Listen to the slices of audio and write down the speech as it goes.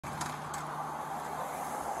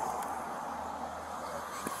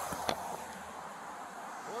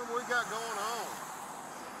got going on?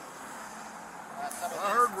 I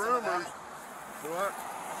heard rumors. Do what?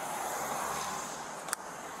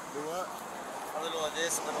 Do what? A little of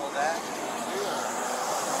this, a little of that. Yeah.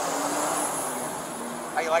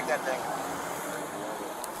 How you like that thing?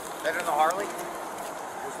 Better than the Harley?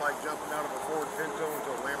 It's like jumping out of a Ford Pinto into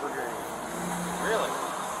a Lamborghini. Really?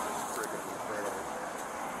 It's freaking incredible.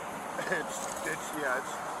 It's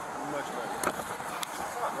much better.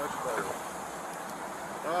 Much better.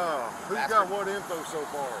 Who's got what info so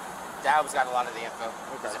far? Dow's got a lot of the info.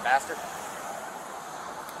 Okay. Is it Bastard?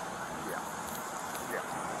 Yeah.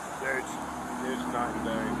 It's night and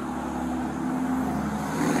day.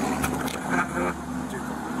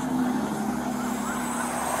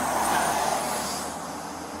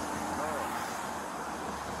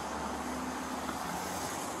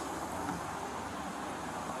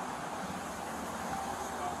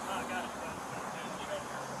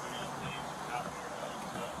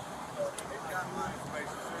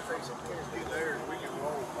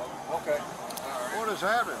 What is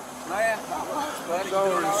happening? Man, buddy.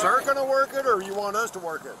 So is Sir gonna work it, or you want us to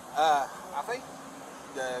work it? I think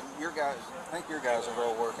your guys are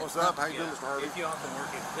all working. What's up? How you doing, Mr. Harvey? If y'all can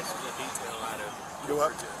work it, this is a detail out of Do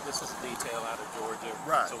what? Georgia. This is a detail out of Georgia.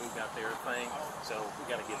 Right. So we've got their thing. So we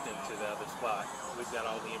got to get them to the other spot. We've got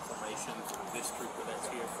all the information from this trooper that's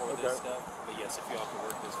here for this stuff. But yes, if y'all can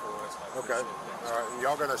work this for us, I Okay. All right.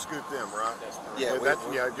 Y'all gonna scoop them, right? That's correct.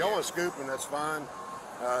 Yeah. If y'all want to scoop them, that's fine.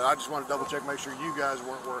 I just want to double check, make sure you guys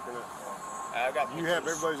weren't working it. I've got You have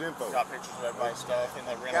everybody's info. got pictures of everybody's stuff in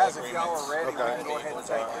the rental Guys, if agreements. y'all are ready, we Okay. can go ahead and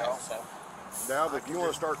take it. Also. Now, if you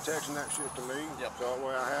want to start texting that shit to me, Yep. so that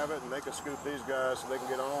way I have it, and they can scoop these guys so they can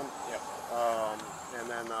get on. Yep. And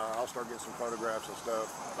then I'll start getting some photographs and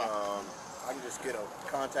stuff. I can just get a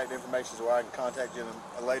contact information so I can contact you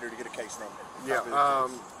later to get a case number. Yeah.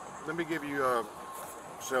 Let me give you a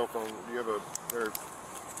cell phone. Do you have a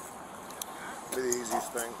be the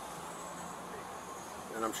easiest thing?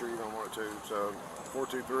 And I'm sure you're gonna want it too. So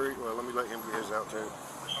 423. Well, let me let him get his out too.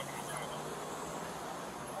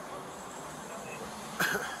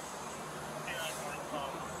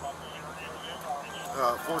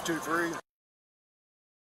 423.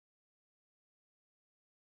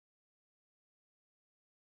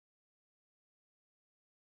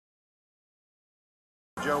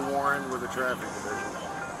 Joe Warren with the traffic division.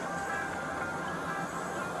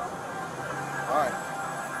 All right.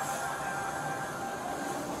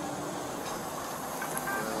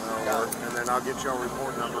 And then I'll get your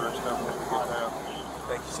report number and stuff when we get that.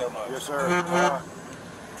 Thank you so much. Yes, sir.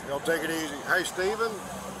 Y'all take it easy. Hey, Steven,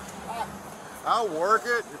 I'll work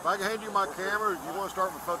it. If I can hand you my camera, if you want to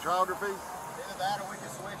start with photography. Either that or we can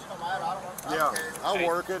switch no matter. I don't Yeah, care. I'll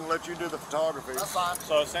work it and let you do the photography. That's fine.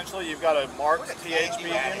 So essentially, you've got a marked THB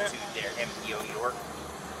unit. Attitude there, MPO York.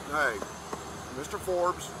 Hey, Mr.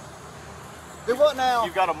 Forbes. Do what now?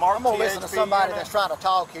 You've got a marked I'm gonna listen to THB somebody unit. that's trying to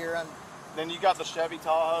talk here, and Then you got the Chevy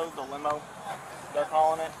Tahoe, the limo, they're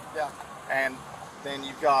calling it. yeah. And then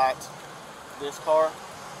you've got this car,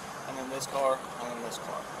 and then this car, and then this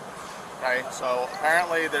car. Okay, so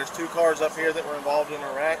apparently there's two cars up here that were involved in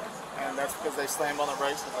a wreck, and that's because they slammed on the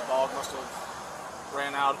brakes because the dog must have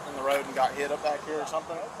ran out in the road and got hit up back here or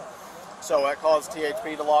something. So that caused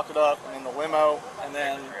THP to lock it up, and then the limo, and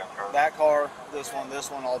then that car, this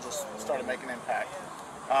one all just started making impact.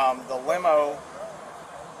 The limo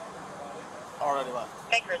already left.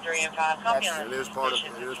 Baker 3 and 5. Copy on It is part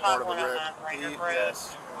of the wreck.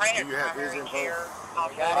 Yes. Do you have his info?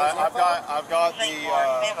 I've got the. They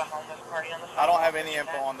have a homeless party on the I don't have any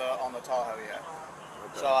info on the Tahoe yet.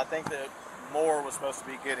 So I think that Moore was supposed to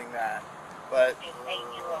be getting that, but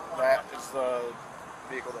that is the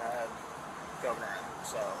vehicle that had Governor in it.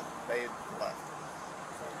 So they left.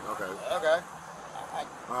 Okay. Okay.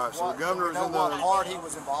 All right, so the governor's know in what the... part he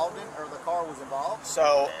was involved in, or the car was involved.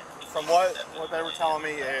 So from what they were telling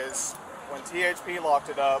me is when THP locked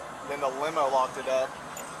it up, then the limo locked it up.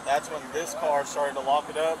 That's when this car started to lock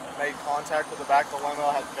it up, made contact with the back of the limo,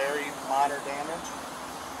 had very minor damage,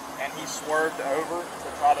 and he swerved over to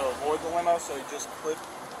try to avoid the limo, so he just clipped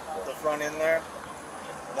the front end there.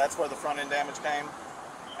 That's where the front end damage came.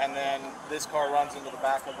 And then this car runs into the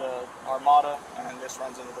back of the Armada, and then this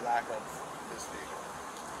runs into the back of this vehicle.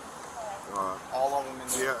 All of them in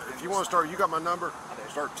the... Yeah, if you want to start, you got my number.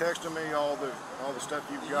 Start texting me all the stuff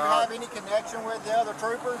you've Do you got. have any connection with the other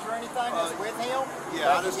troopers or anything that's with him?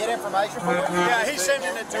 Yeah, Can you get information from him? Yeah, he's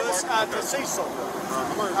sending it to us, to Cecil.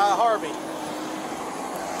 Harvey.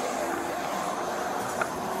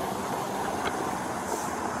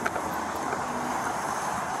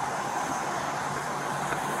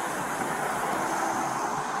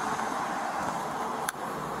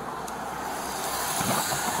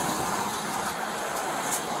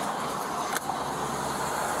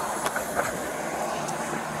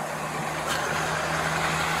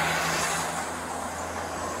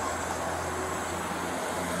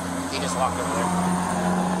 just locked over there.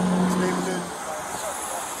 Stevenson.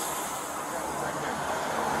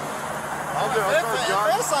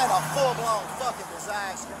 If this ain't a full-blown fucking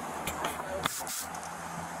disaster.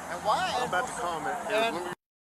 And why? I'm about to comment here. Let me